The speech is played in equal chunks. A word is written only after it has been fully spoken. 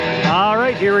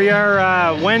right, here we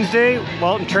are, Wednesday,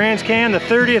 Walton Transcan, the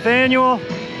 30th annual.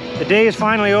 The day is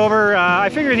finally over. I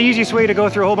figured the easiest way to go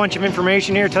through a whole bunch of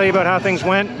information here, tell you about how things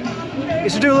went,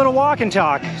 is to do a little walk and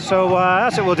talk. So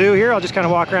that's what we'll do here. I'll just kind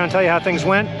of walk around and tell you how things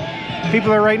went.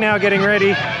 People are right now getting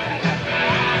ready.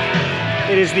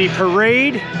 It is the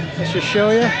parade. Let's just show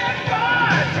you.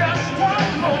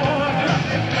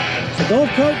 It's the golf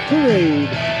cart parade.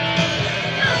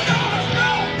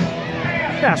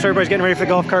 Yeah, so everybody's getting ready for the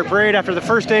golf cart parade after the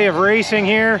first day of racing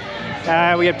here.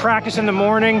 We had practice in the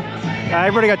morning.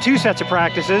 Everybody got 2 sets of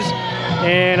practices.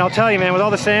 And I'll tell you, man, with all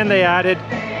the sand they added,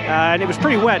 and it was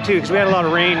pretty wet too, because we had a lot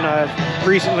of rain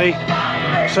recently.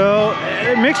 So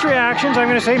mixed reactions, I'm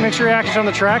going to say, mixed reactions on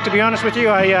the track. To be honest with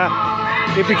you,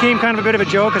 it became kind of a bit of a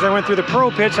joke as I went through the pro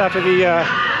pits after the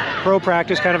pro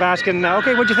practice, kind of asking,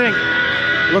 okay, what'd you think?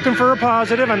 Looking for a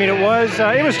positive. I mean, it was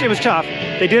tough.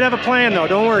 They did have a plan though,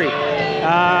 don't worry.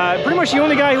 Pretty much the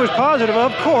only guy who was positive,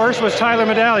 of course, was Tyler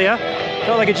Medaglia.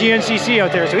 Felt like a GNCC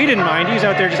out there, so he didn't mind. He's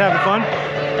out there just having fun.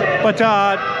 But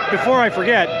before I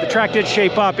forget, the track did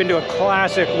shape up into a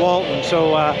classic Walton,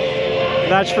 so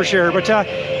that's for sure. But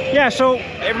yeah, so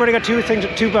everybody got two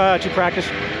practice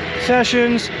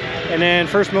sessions, and then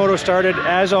first moto started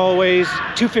as always.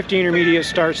 2:50 intermediate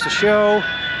starts the show.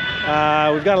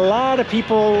 We've got a lot of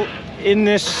people in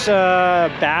this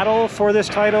battle for this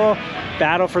title,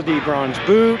 battle for the bronze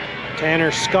boot.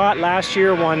 Tanner Scott last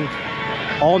year won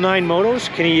all 9 motos.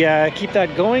 Can he keep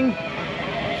that going?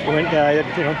 He went,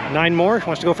 9 more.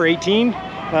 Wants to go for 18.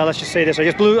 Well, let's just say this: I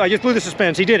just blew the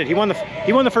suspense. He did it. He won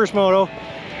the first moto.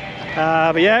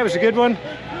 But yeah, it was a good one.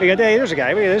 We got, hey, there's a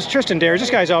guy. There's Tristan Dares. This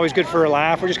guy's always good for a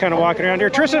laugh. We're just kind of walking around here.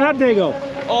 Tristan, how'd the day go?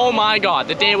 Oh my God,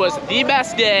 the day was the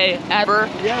best day ever.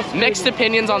 Yes, mixed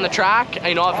opinions on the track.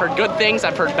 You know, I've heard good things,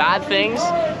 I've heard bad things,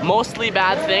 mostly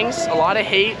bad things. A lot of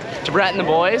hate to Brett and the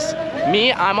boys.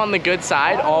 Me, I'm on the good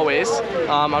side always.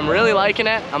 I'm really liking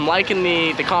it. I'm liking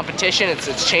the competition.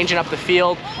 It's changing up the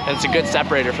field, and it's a good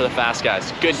separator for the fast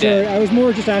guys. Good day. Sorry, I was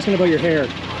more just asking about your hair.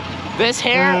 This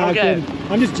hair? Okay.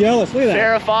 I'm just jealous. Look at that.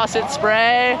 Farrah Fawcett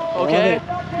spray. Okay.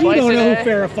 You don't know who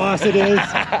Farrah Fawcett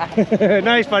is.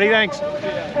 Nice, buddy. Thanks.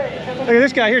 Look at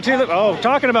this guy here, too. Look, oh,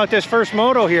 talking about this first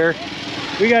moto here,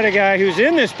 we got a guy who's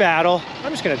in this battle.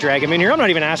 I'm just going to drag him in here. I'm not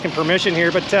even asking permission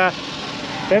here, but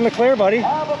Ben Leclerc, buddy.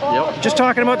 Yep. Just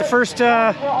talking about the first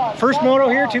moto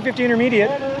here, 250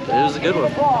 intermediate. It was a good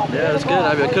one. Yeah, it was good.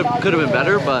 I mean, it could have been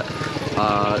better, but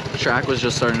the track was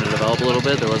just starting to develop a little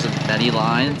bit. There wasn't many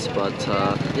lines, but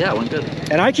yeah, it went good.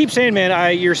 And I keep saying,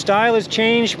 man, your style has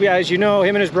changed. As you know,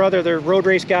 him and his brother, they're road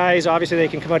race guys. Obviously, they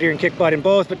can come out here and kick butt in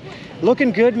both, but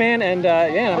looking good, man. And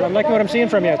yeah, I'm liking what I'm seeing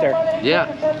from you out there. Yeah,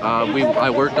 I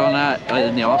worked on that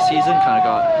in the off season. Kind of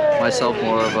got myself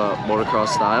more of a motocross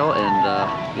style,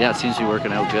 and yeah, it seems to be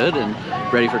working out good. And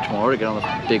ready for tomorrow to get on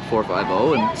the big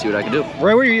 450 and see what I can do.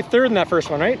 Right, were you third in that first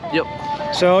one, right? Yep.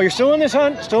 So you're still in this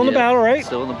hunt, still in the battle, right?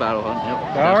 Still in the battle hunt,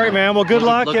 yep. All right, man. Well, good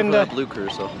luck. Looking and for that blue crew,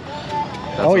 so.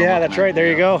 Oh yeah, that's right. There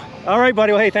you go. All right,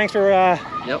 buddy. Well, hey, thanks for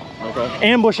yep, no problem.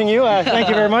 Ambushing you. Thank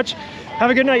you very much.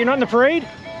 Have a good night. You're not in the parade?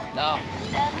 No.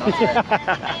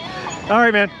 All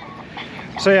right, man.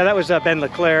 So yeah, that was Ben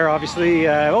Leclerc, obviously.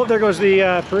 Oh, there goes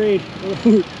the parade.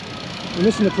 We're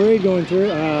missing the parade going through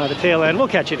the tail end. We'll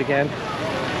catch it again.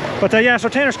 But yeah, so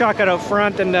Tanner Scott got out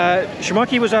front, and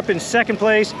Shmucky was up in second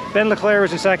place. Ben Leclerc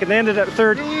was in second. They ended up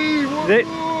third. They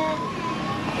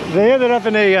ended up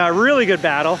in a really good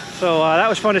battle. So that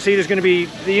was fun to see. There's going to be,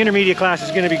 the intermediate class is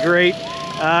going to be great.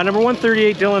 Number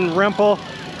 138, Dylan Rempel.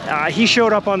 He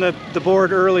showed up on the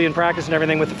board early in practice and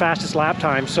everything with the fastest lap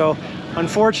time. So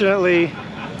unfortunately,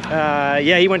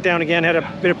 yeah, he went down again, had a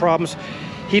bit of problems.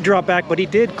 He dropped back, but he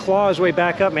did claw his way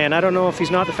back up, man. I don't know if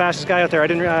he's not the fastest guy out there. I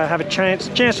didn't have a chance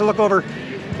to look over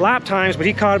lap times, but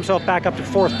he caught himself back up to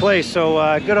 4th place.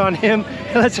 So good on him.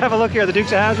 Let's have a look here. The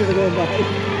Dukes of Hazzard are going by.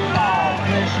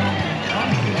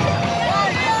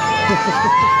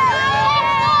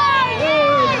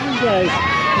 Hey, you guys.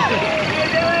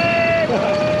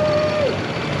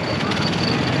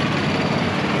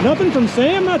 Nothing from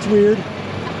Sam? That's weird.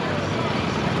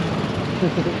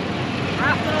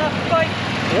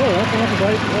 Oh, that's enough to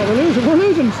bite. Oh, we're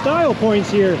losing style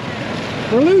points here.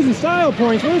 We're losing style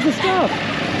points. Where's the stuff?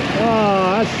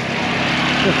 Oh, that's...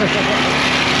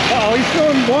 Uh-oh, he's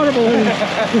throwing water balloons.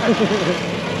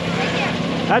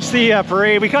 That's the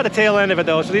parade. We caught the tail end of it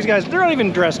though, so these guys, they're not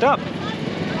even dressed up.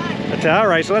 But all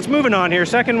right, so let's moving on here.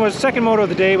 Second moto of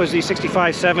the day was the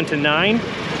 65 7 to 9.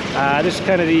 This is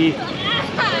kind of the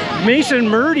Mason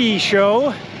Murdy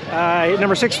show.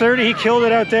 Number 630, he killed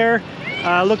it out there.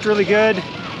 Looked really good.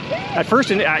 At first,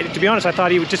 to be honest, I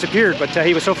thought he disappeared, but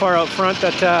he was so far out front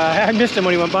that I missed him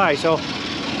when he went by. So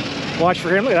watch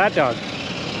for him. Look at that dog.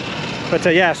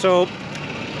 But yeah, so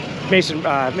Mason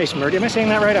Murdy, am I saying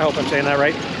that right? I hope I'm saying that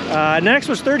right. Next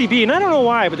was 30B, and I don't know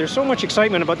why, but there's so much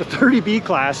excitement about the 30B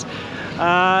class.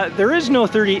 There is no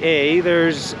 30A,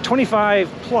 there's 25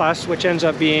 plus, which ends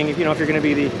up being, you know, if you're going to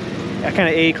be the kind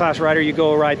of A class rider, you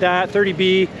go ride that.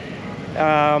 30B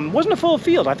wasn't a full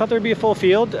field. I thought there'd be a full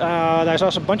field. I saw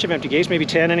a bunch of empty gates, maybe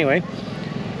 10 anyway.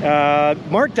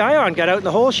 Mark Dion got out in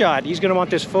the hole shot. He's going to want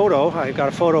this photo. I got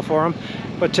a photo for him.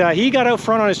 But he got out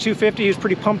front on his 250. He was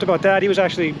pretty pumped about that. He was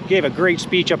actually gave a great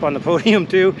speech up on the podium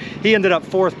too. He ended up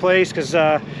 4th place because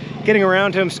getting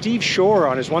around him, Steve Shore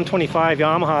on his 125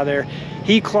 Yamaha there,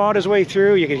 he clawed his way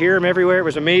through. You could hear him everywhere. It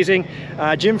was amazing.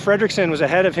 Jim Fredrickson was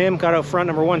ahead of him, got out front,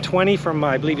 number 120 from,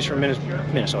 I believe he's from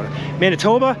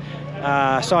Manitoba.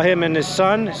 Saw him and his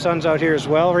son. His son's out here as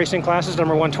well, racing classes,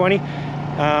 number 120.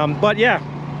 But yeah,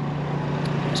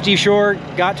 Steve Shore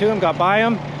got to him, got by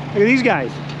him. Look at these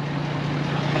guys.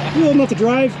 You old enough to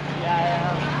drive?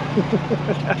 Yeah.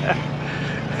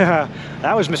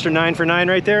 That was Mr. 9 for 9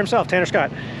 right there himself, Tanner Scott.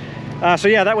 So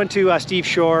yeah, that went to Steve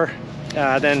Shore,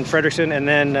 then Fredrickson, and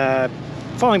then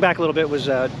falling back a little bit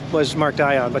was Mark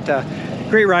Dion. But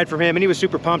great ride from him, and he was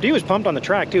super pumped. He was pumped on the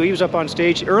track too. He was up on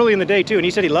stage early in the day too, and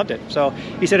he said he loved it. So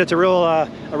he said it's a real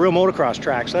motocross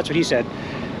track. So that's what he said.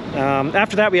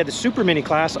 After that, we had the Super Mini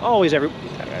class. Always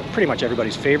pretty much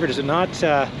everybody's favorite, is it not?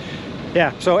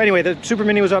 Yeah, so anyway, the Super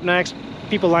Mini was up next.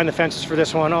 People lined the fences for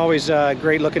this one. Always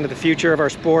great look into the future of our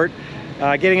sport.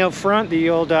 Getting out front, the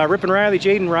old Rip and Riley,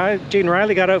 Jaden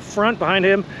Riley got out front. Behind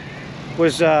him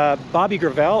was Bobby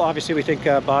Gravel. Obviously, we think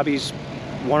Bobby's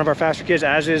one of our faster kids,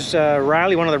 as is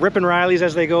Riley, one of the Rip and Rileys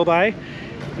as they go by.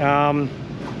 And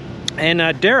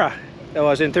Dara, that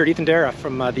was in 3rd, Ethan Dara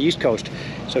from the East Coast.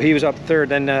 So he was up 3rd.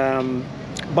 Then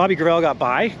Bobby Gravel got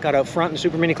out front in the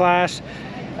Super Mini class.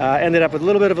 Ended up with a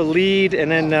little bit of a lead, and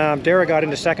then Dara got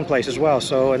into 2nd place as well.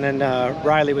 So, and then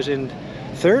Riley was in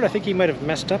 3rd. I think he might have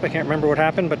messed up. I can't remember what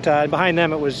happened, but behind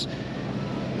them it was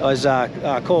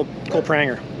Cole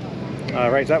Pranger.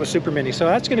 Right, so that was Super Mini. So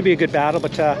that's going to be a good battle,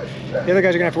 but the other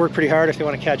guys are going to have to work pretty hard if they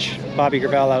want to catch Bobby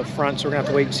Gravel out front. So we're going to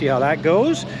have to wait and see how that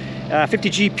goes.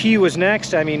 50GP was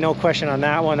next. I mean, no question on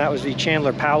that one. That was the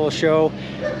Chandler Powell show.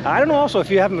 I don't know also if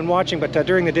you haven't been watching, but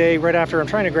during the day, right after, I'm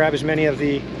trying to grab as many.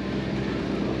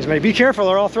 Be careful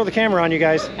or I'll throw the camera on you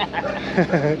guys.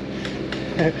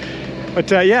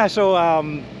 But yeah, so I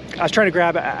was trying to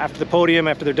grab after the podium,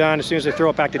 after they're done, as soon as they throw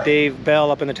it back to Dave Bell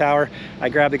up in the tower, I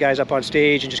grab the guys up on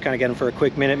stage and just kind of get them for a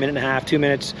quick minute and a half, 2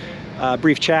 minutes,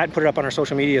 brief chat, and put it up on our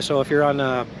social media. So if you're on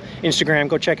Instagram,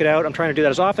 go check it out. I'm trying to do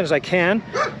that as often as I can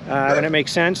when it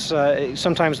makes sense.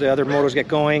 Sometimes the other motos get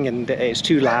going and it's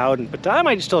too loud, but I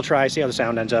might still try, see how the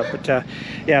sound ends up. But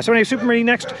yeah, so anyway, Super Mini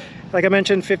next. Like I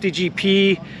mentioned,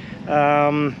 50GP.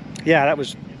 Yeah, that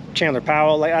was Chandler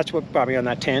Powell. That's what brought me on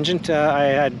that tangent. I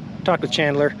had talked with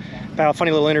Chandler Powell,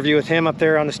 funny little interview with him up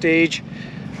there on the stage,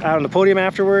 out on the podium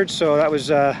afterwards. So that was,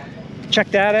 check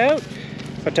that out.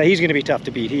 But he's going to be tough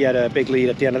to beat. He had a big lead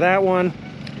at the end of that one.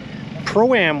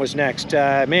 Pro-Am was next.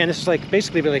 Man, this is like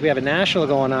basically like we have a national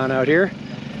going on out here.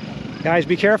 Guys,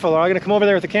 be careful, or I'm going to come over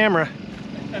there with the camera.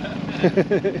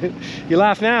 You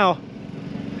laugh now.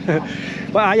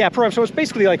 Well, yeah, Pro-Am. So it's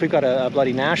basically like we've got a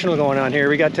bloody national going on here.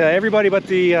 We got everybody but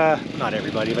the, not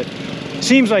everybody, but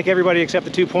seems like everybody except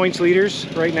the 2 points leaders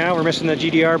right now. We're missing the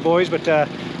GDR boys, but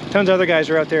tons of other guys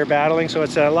are out there battling, so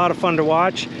it's a lot of fun to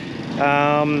watch.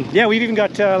 Yeah, we've even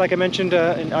got, like I mentioned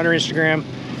on our Instagram,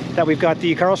 that we've got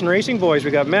the Carlson Racing boys.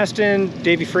 We got Meston,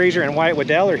 Davey Fraser, and Wyatt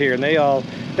Waddell are here, and they all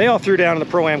threw down in the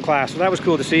Pro-Am class, so that was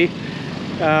cool to see.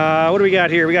 What do we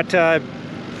got here? We got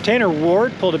Tanner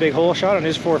Ward pulled a big hole shot on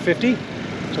his 450.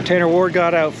 So Tanner Ward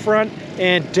got out front,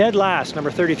 and dead last,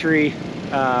 number 33,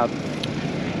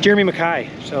 Jeremy Mackay.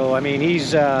 So, I mean,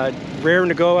 he's raring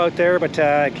to go out there, but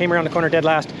came around the corner dead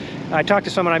last. I talked to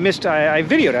someone, I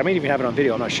videoed it. I may even have it on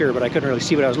video, I'm not sure, but I couldn't really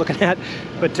see what I was looking at.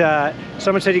 But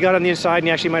someone said he got on the inside and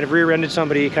he actually might have rear-ended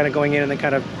somebody kind of going in, and then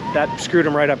kind of, that screwed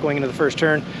him right up going into the first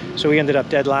turn. So he ended up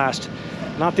dead last.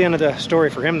 Not the end of the story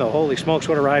for him though. Holy smokes,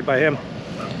 what a ride by him.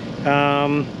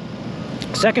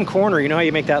 Second corner, you know how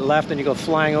you make that left and you go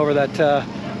flying over that the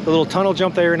little tunnel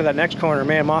jump there into that next corner.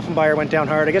 Man, Moffenbauer went down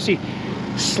hard. I guess he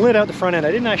slid out the front end.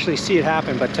 I didn't actually see it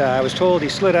happen, but I was told he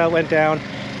slid out, went down.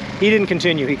 He didn't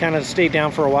continue. He kind of stayed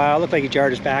down for a while. Looked like he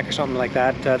jarred his back or something like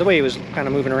that. The way he was kind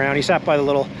of moving around. He sat by the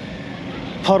little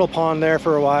puddle pond there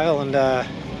for a while and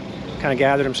kind of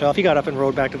gathered himself. He got up and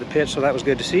rode back to the pit, so that was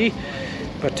good to see.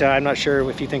 But I'm not sure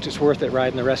if he thinks it's worth it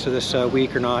riding the rest of this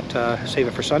week or not. Save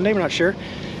it for Sunday, we're not sure.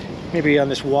 Maybe on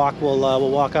this walk we'll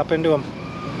walk up into him.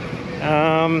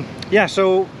 Yeah,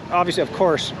 so obviously, of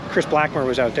course, Chris Blackmore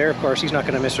was out there. Of course, he's not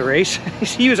going to miss a race.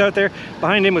 He was out there.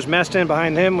 Behind him was Meston.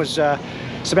 Behind him was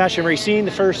Sebastian Racine,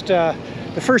 the first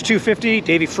 250.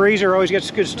 Davey Fraser always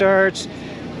gets good starts.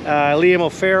 Liam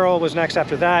O'Farrell was next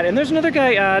after that. And there's another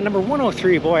guy, number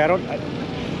 103. Boy,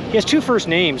 he has 2 first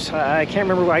names. I can't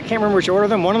remember which order of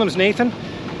them. One of them is Nathan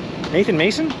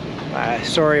Mason.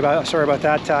 Sorry about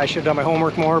that. I should have done my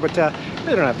homework more, but I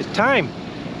really don't have the time.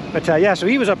 But yeah, so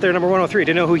he was up there, number 103.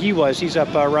 Didn't know who he was. He's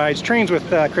up rides, trains with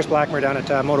Chris Blackmore down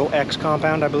at Moto X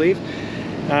compound, I believe.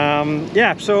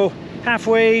 Yeah, so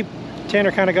halfway,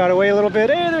 Tanner kind of got away a little bit.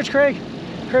 Hey, there's Craig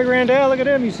Randall. Look at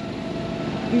him. He's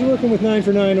working with 9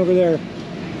 for 9 over there.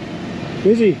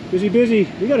 Busy.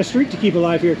 We got a streak to keep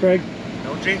alive here, Craig.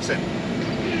 No jinxing.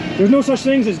 There's no such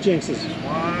things as jinxes.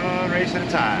 One race at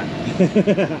a time.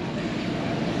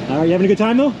 All right, you having a good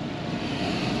time though?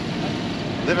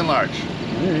 Living large.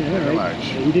 All right.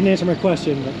 Large. You didn't answer my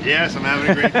question. But... Yes, I'm having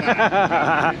a great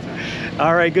time.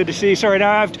 All right, good to see you. Sorry,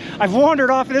 now I've wandered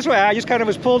off this way. I just kind of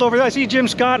was pulled over there. I see Jim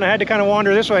Scott, and I had to kind of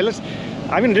wander this way.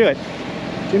 I'm going to do it.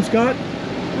 Jim Scott,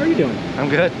 how are you doing? I'm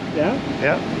good. Yeah?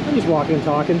 Yeah. I'm just walking and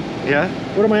talking. Yeah?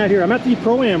 What am I at here? I'm at the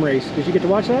Pro-Am race. Did you get to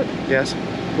watch that? Yes.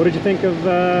 What did you think of,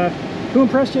 who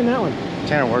impressed you in that one?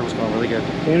 Tanner Ward was going really good.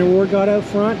 Tanner Ward got out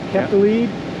front, kept the lead.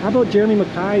 How about Jeremy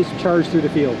Mackay's charge through the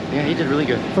field? Yeah, he did really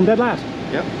good. From dead last?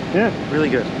 Yep. Yeah. Really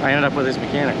good. I ended up with his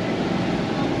mechanic.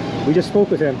 We just spoke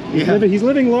with him. Yeah. He's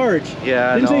living large.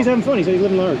 Yeah, Didn't say he's having fun, he said he's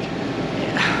living large.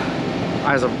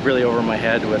 I was really over my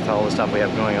head with all the stuff we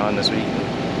have going on this week.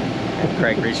 And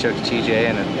Craig reached out to TJ,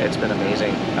 and it's been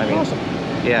amazing. I mean, Awesome.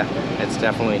 Yeah, it's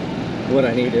definitely what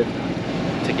I needed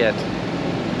to get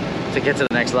to the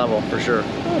next level for sure.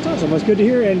 Oh, that's awesome. That's good to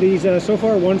hear. And he's so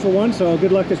far 1 for 1, so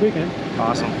good luck this weekend.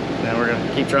 Awesome. And we're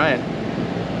gonna keep trying.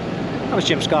 That was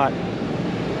Jim Scott.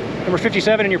 Number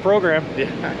 57 in your program.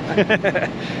 Yeah.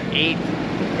 8.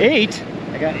 8?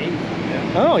 I got 8.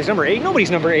 Yeah. Oh, he's number 8.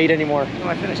 Nobody's number 8 anymore. No,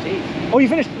 I finished 8. Oh,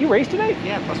 you raced today?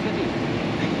 Yeah, plus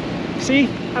 50. See,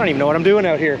 I don't even know what I'm doing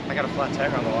out here. I got a flat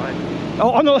tire on the line. Oh,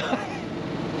 on the.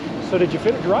 So did you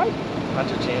fit it dry? I had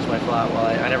to change my flat. Well,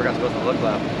 I never got to go through the look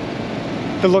lap.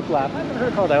 The look lap. I've never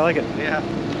heard it called that. I like it. Yeah.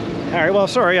 All right. Well,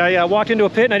 sorry. I walked into a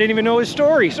pit and I didn't even know his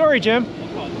story. Sorry, Jim.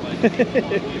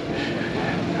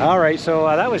 All right. So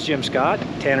that was Jim Scott,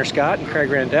 Tanner Scott, and Craig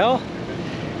Randall.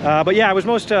 But yeah, I was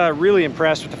most really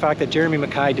impressed with the fact that Jeremy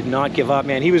Mackay did not give up,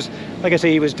 man. He was, like I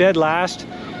say, he was dead last.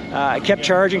 Kept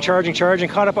charging,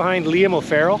 caught up behind Liam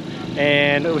O'Farrell.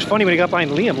 And it was funny when he got behind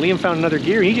Liam. Liam found another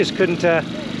gear and he just couldn't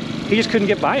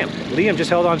get by him. Liam just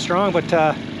held on strong, but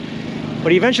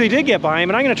he eventually did get by him.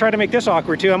 And I'm going to try to make this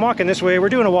awkward too. I'm walking this way. We're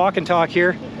doing a walk and talk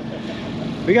here.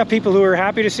 We got people who are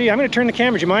happy to see. I'm going to turn the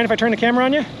camera. Do you mind if I turn the camera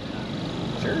on you?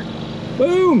 Sure.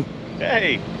 Boom!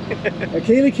 Hey.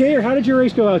 Kaylee Kayer, how did your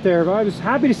race go out there? I was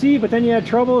happy to see you, but then you had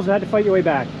troubles and had to fight your way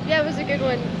back. Yeah, it was a good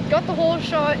one. Got the whole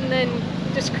shot and then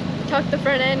just tucked the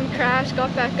front end, crashed,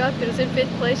 got back up. It was in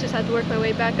 5th place, just had to work my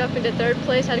way back up into 3rd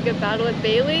place. Had a good battle with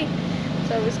Bailey,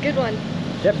 so it was a good one.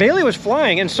 Yeah, Bailey was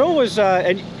flying, and so was,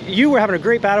 and you were having a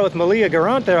great battle with Malia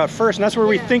Garant there at first, and that's where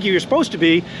we think you were supposed to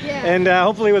be. Yeah. And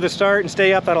hopefully with a start and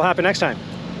stay up, that'll happen next time.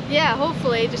 Yeah,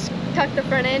 hopefully. Just tucked the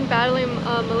front end, battling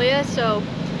Malia, so,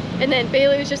 and then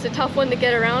Bailey was just a tough one to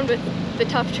get around with the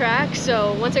tough track,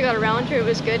 so once I got around her, it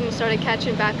was good and started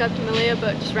catching back up to Malia,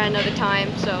 but just ran out of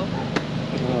time, so.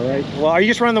 All right. Well, are you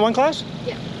just running the one class?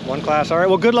 Yeah. One class. All right.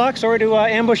 Well, good luck. Sorry to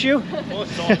ambush you. Well,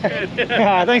 it's all good.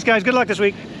 Thanks, guys. Good luck this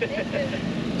week.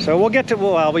 So we'll get to,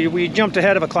 well, we jumped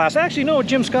ahead of a class. Actually, no,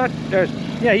 Jim Scott,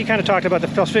 yeah, he kind of talked about the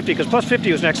plus 50 because plus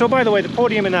 50 was next. So by the way, the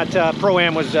podium in that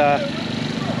Pro-Am was, the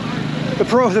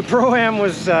Pro-Am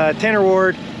was Tanner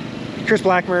Ward, Chris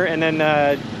Blackmore, and then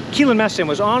Keelan Meston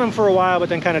was on him for a while, but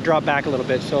then kind of dropped back a little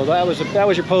bit. So that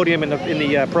was your podium in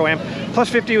the Pro-Am. Plus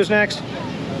 50 was next.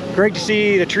 Great to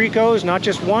see the Tricos, not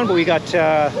just one, but we got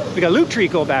Luke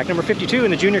Trico back, number 52 in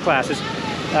the junior classes.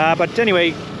 But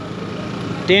anyway,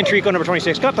 Dan Trico, number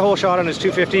 26, got the whole shot on his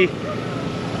 250.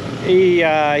 He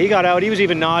got out. He was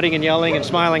even nodding and yelling and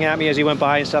smiling at me as he went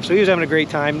by and stuff. So he was having a great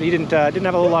time. He didn't have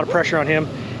a whole lot of pressure on him.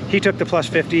 He took the plus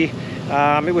 50.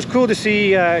 It was cool to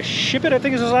see Shippett, I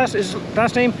think is his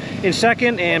last name, in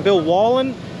second, and Bill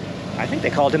Wallen. I think they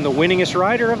called him the winningest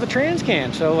rider of the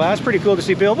Transcan. So that's pretty cool to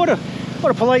see Bill. What a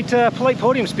polite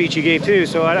podium speech he gave too.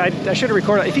 So I should have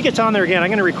recorded. If he gets on there again, I'm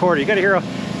going to record it. You got to hear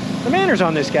the manners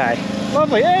on this guy.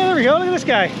 Lovely. Hey, there we go. Look at this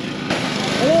guy.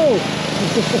 Hello.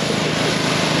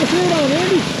 What's your name,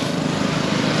 Andy?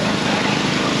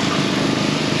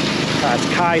 That's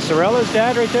Kai Sorella's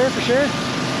dad right there for sure.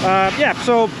 Yeah.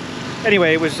 So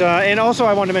anyway, it was, and also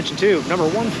I wanted to mention too, number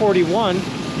 141.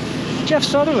 Jeff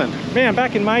Sutherland. Man,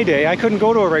 back in my day, I couldn't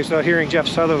go to a race without hearing Jeff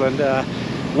Sutherland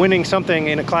winning something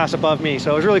in a class above me.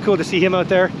 So it was really cool to see him out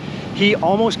there. He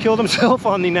almost killed himself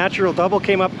on the natural double,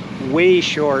 came up way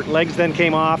short. Legs then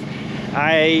came off.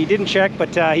 I didn't check, but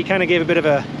he kind of gave a bit of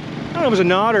a, I don't know, it was a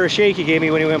nod or a shake he gave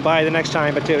me when he went by the next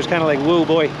time, but it was kind of like, whoa,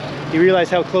 boy. He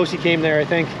realized how close he came there, I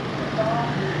think.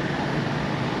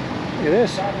 Look at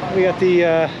this. We got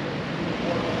the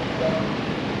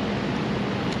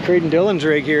Creighton Dillon's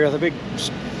rig here, the big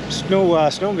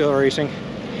snowmobile racing.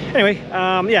 Anyway,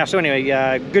 yeah, so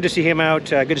anyway, good to see him out.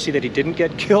 Good to see that he didn't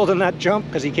get killed in that jump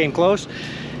because he came close.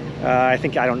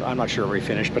 I'm not sure where he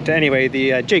finished, but anyway,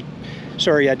 the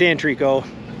Dan Trico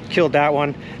killed that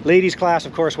one. Ladies class,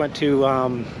 of course, went to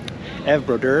Ev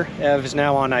Brodeur. Ev is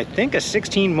now on, I think, a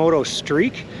 16 moto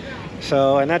streak.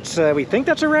 So, and that's, we think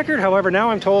that's a record. However,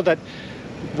 now I'm told that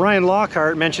Ryan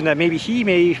Lockhart mentioned that maybe he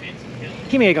may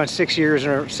have gone 6 years in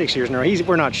a row.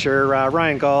 We're not sure.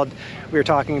 Ryan Gauld, we were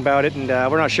talking about it, and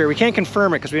we're not sure. We can't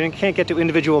confirm it because we can't get to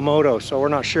individual motos, so we're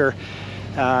not sure.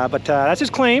 But that's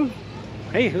his claim.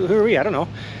 Hey, who are we? I don't know.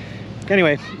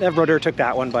 Anyway, Ev Brodeur took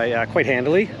that one by quite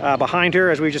handily. Behind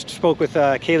her, as we just spoke with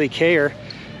Kaylee Kayer,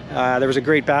 there was a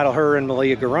great battle. Her and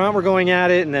Malia Garant were going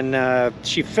at it, and then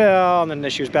she fell, and then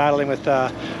she was battling with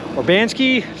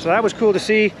Orbanski, so that was cool to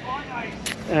see.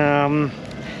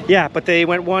 Yeah, but they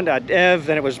went one, Ev,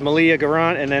 then it was Malia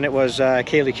Garant, and then it was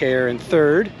Kaylee Kayer in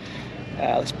third.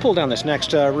 Let's pull down this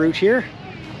next route here.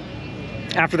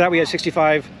 After that, we had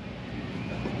 65,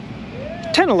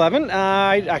 10-11.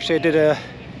 I did a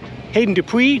Hayden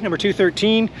Dupuis, number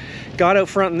 213, got out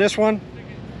front in this one.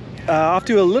 Off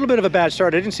to a little bit of a bad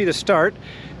start. I didn't see the start,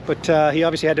 but he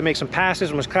obviously had to make some passes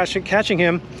and was catching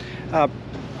him.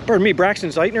 Pardon me,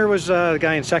 Braxton Zeitner was the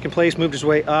guy in second place, moved his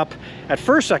way up. At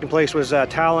first, second place was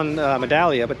Talon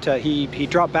Medaglia, but he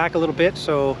dropped back a little bit,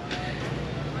 so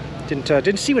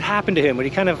didn't see what happened to him. But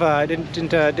he kind of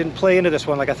didn't play into this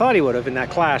one like I thought he would have in that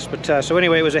class. But so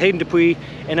anyway, it was a Hayden Dupuis,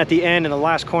 and at the end, in the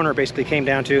last corner, basically came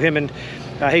down to him and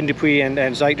Hayden Dupuis and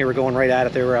Zeitner were going right at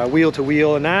it. They were wheel to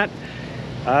wheel in that.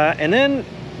 And then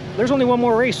there's only one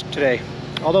more race today,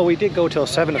 although we did go till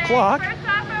 7 o'clock.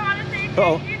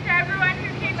 Uh-oh.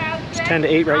 It's 10 to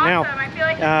 8 right now.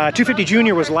 250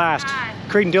 Junior was last.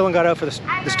 Creighton Dillon got out for the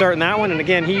start in that one, and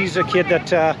again, he's a kid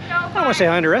that I don't want to say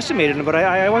I underestimated him, but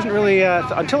I wasn't really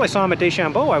until I saw him at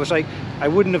Deschambault. I was like, I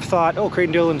wouldn't have thought, oh,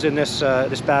 Creighton Dillon's in this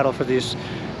battle for this,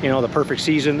 you know, the perfect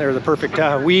season or the perfect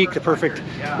week, the perfect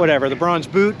whatever, the bronze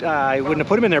boot. I wouldn't have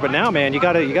put him in there, but now, man, you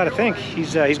gotta think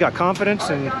he's got confidence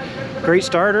and great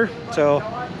starter. So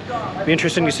it'll be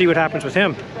interesting to see what happens with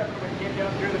him.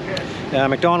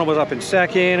 McDonald was up in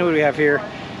second. What do we have here?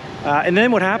 And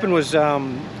then what happened was,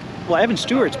 well, Evan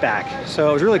Stewart's back.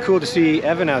 So it was really cool to see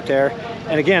Evan out there.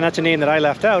 And again, that's a name that I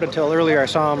left out until earlier. I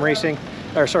saw him racing,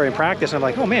 or sorry, in practice. And I'm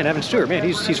like, oh man, Evan Stewart, man,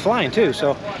 he's flying too.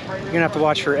 So you're gonna have to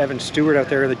watch for Evan Stewart out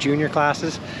there in the junior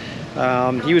classes.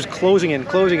 He was closing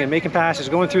in, making passes,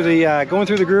 going through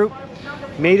the group,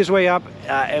 made his way up.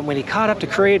 And when he caught up to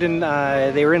Creighton,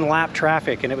 they were in lap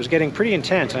traffic, and it was getting pretty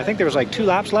intense. And I think there was like 2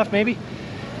 laps left, maybe.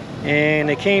 And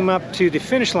they came up to the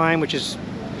finish line, which is,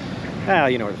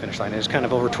 you know where the finish line is, kind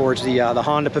of over towards the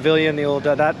Honda Pavilion, the old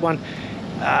that one.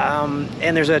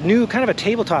 And there's a new kind of a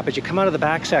tabletop as you come out of the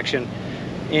back section.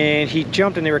 And he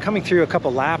jumped, and they were coming through a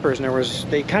couple lappers,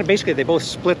 and they both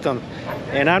split them.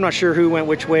 And I'm not sure who went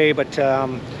which way, but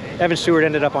Evan Stewart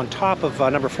ended up on top of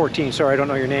number 14. Sorry, I don't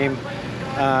know your name.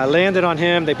 Landed on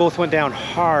him. They both went down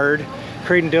hard.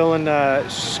 Creighton Dillon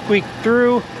squeaked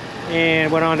through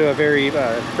and went on to a very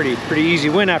pretty easy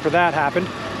win after that happened.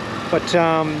 But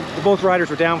both riders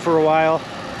were down for a while.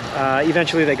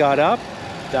 Eventually they got up.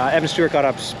 Evan Stewart got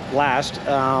up last.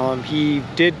 He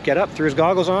did get up, threw his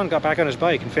goggles on, got back on his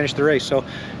bike and finished the race. So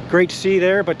great to see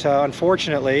there, but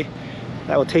unfortunately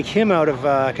that will take him out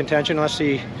of contention unless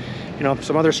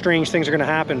some other strange things are going to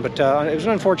happen. But it was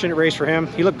an unfortunate race for him.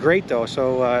 He looked great though,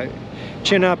 so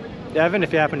chin up, Evan,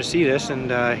 if you happen to see this,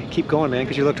 and keep going, man,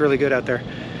 because you looked really good out there.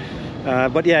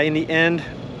 But yeah, in the end,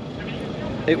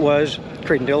 it was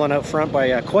Creighton Dillon out front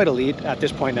by quite a lead at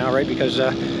this point now, right?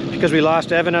 Because we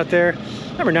lost Evan out there.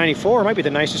 Number 94 might be the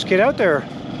nicest kid out there.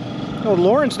 Old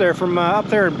Lawrence there from up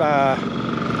there,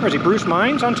 where is he? Bruce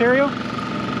Mines, Ontario.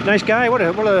 Nice guy. What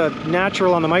a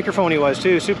natural on the microphone he was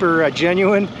too. Super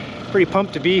genuine. Pretty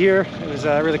pumped to be here. It was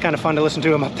really kind of fun to listen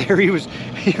to him up there. He was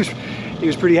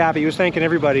pretty happy. He was thanking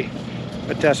everybody.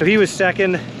 But so he was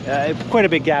second. Quite a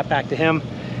big gap back to him.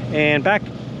 And back,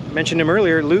 mentioned him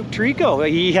earlier, Luke Trico.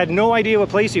 He had no idea what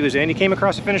place he was in. He came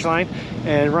across the finish line,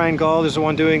 and Ryan Gauld is the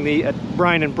one doing the.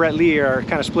 Brian and Brett Lee are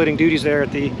kind of splitting duties there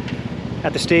at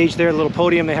the stage there, the little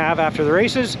podium they have after the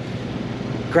races.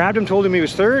 Grabbed him, told him he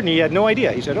was third, and he had no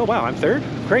idea. He said, oh wow, I'm third?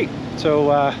 Great.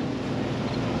 So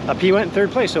up he went in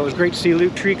third place. So it was great to see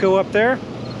Luke Trico up there.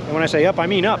 And when I say up, I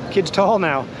mean up. Kid's tall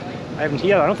now. I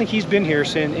don't think he's been here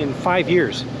in 5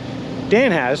 years.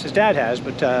 Dan has, his dad has,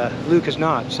 but Luke has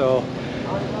not. So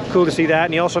cool to see that.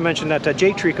 And he also mentioned that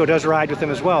Jake Trico does ride with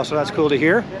him as well. So that's cool to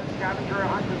hear.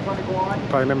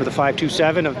 Probably remember the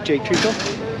 527 of Jake Trico.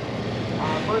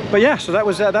 But yeah, so that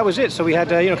was it. So we had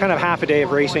kind of half a day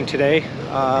of racing today.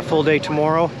 Full day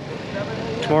tomorrow.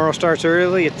 Tomorrow starts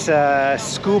early. It's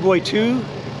Schoolboy 2,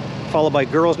 followed by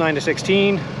Girls 9 to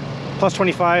 16, plus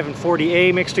 25 and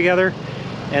 40A mixed together,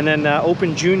 and then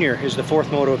Open Junior is the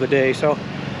fourth moto of the day. So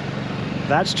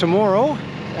that's tomorrow.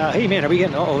 Hey man, are we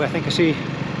getting? I think I see.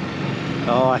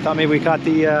 Oh, I thought maybe we caught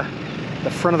the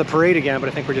front of the parade again, but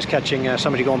I think we're just catching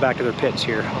somebody going back to their pits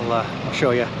here. I'll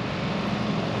show you.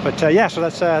 But yeah, so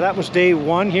that was day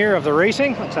one here of the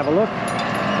racing. Let's have a look.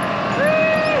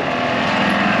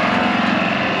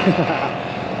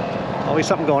 Always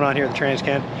something going on here at the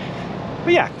Transcan.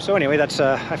 But yeah, so anyway, that's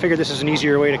I figured this is an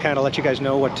easier way to kind of let you guys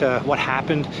know what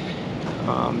happened,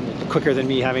 quicker than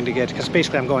me having to get, because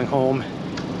basically I'm going home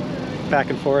back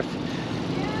and forth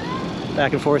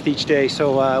each day.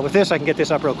 So with this, I can get this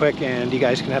up real quick, and you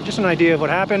guys can have just an idea of what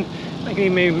happened. I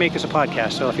can maybe make this a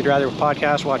podcast. So if you'd rather a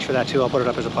podcast, watch for that too. I'll put it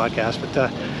up as a podcast. But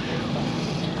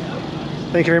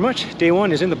thank you very much. Day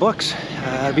one is in the books.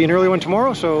 It'll be an early one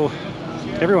tomorrow, so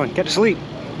everyone get to sleep.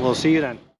 We'll see you then.